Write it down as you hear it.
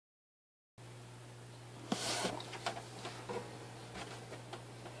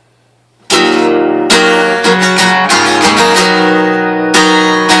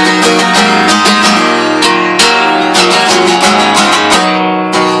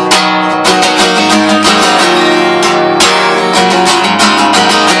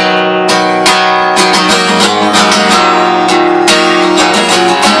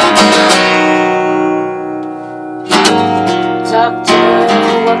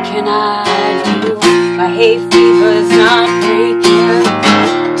can I do? My hay fever's not breaking.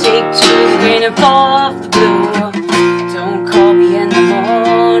 Take to the rain and fall off the blue. Don't call me in the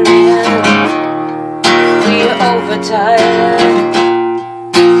morning. We're overtired.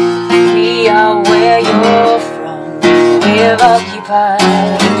 We are where you're from. We're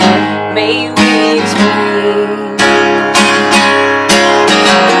occupied. May we explain?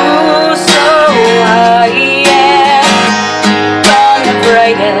 Ooh, so I am on the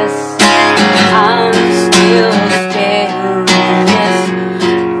brightest. I'm still staring. Yes,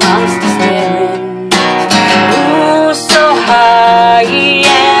 I'm still staring. Ooh, so high,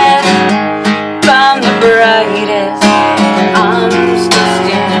 yeah, I'm the brightest. I'm still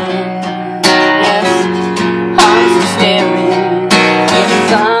staring. Yes, I'm still staring. Yes,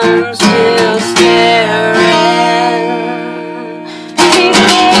 I'm still staring.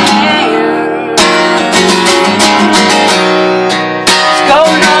 It's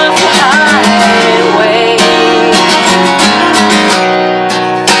going off the highway.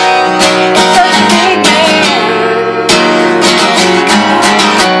 It's such a big man.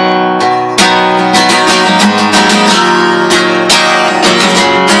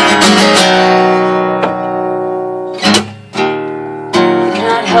 They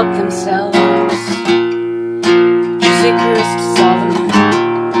cannot help themselves. Just Icharus to Solomon.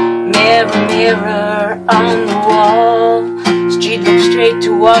 Mirror, mirror on the wall. Street looks straight to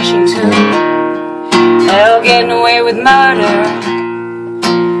Washington. Hell, getting away with murder.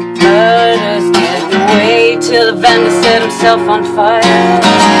 Murder's getting away till the vender set himself on fire.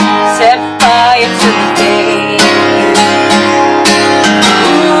 Set fire to the day.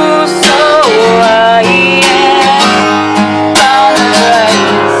 Ooh, so I am on the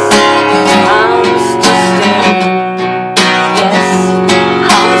brightest. I'm still staring. Yes,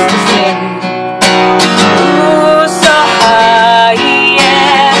 I'm still staring. Ooh, so high,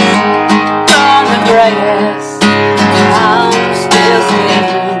 yeah, on the brightest. I'm still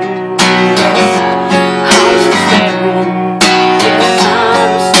staring. Yes, I'm still staring. Yes,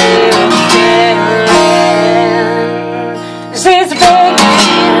 I'm still staring. This is a big man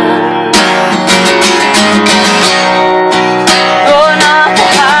going off the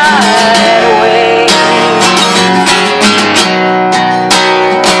highway.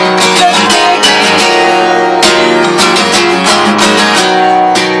 Such a big man.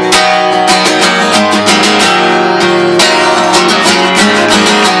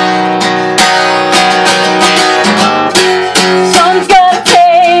 Someone's gotta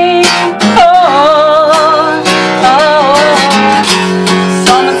take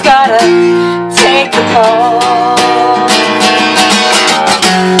someone's gotta take the call.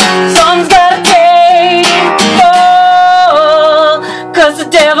 Someone's gotta take the fall, 'cause the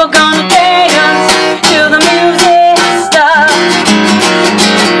devil gonna dance till the music stops.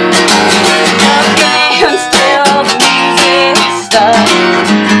 Gonna dance till the music stops.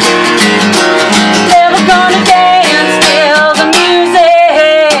 Devil gonna dance till the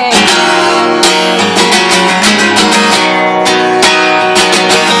music.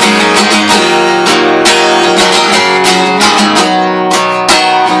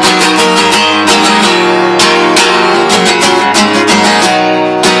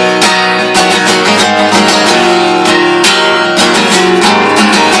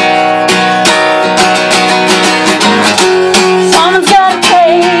 Someone's gotta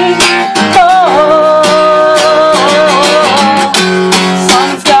take the fall.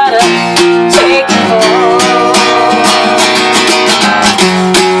 Someone's gotta take the fall.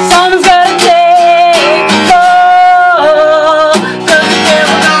 Someone's gotta take the fall, 'cause the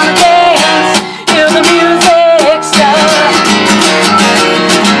devil gonna dance till the music stops.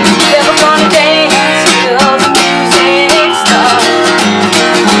 Devil gonna dance till the music stops.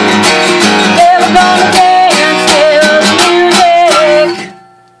 Devil gonna dance till the music.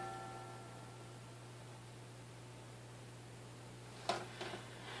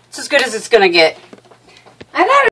 It's as good as it's gonna get. I got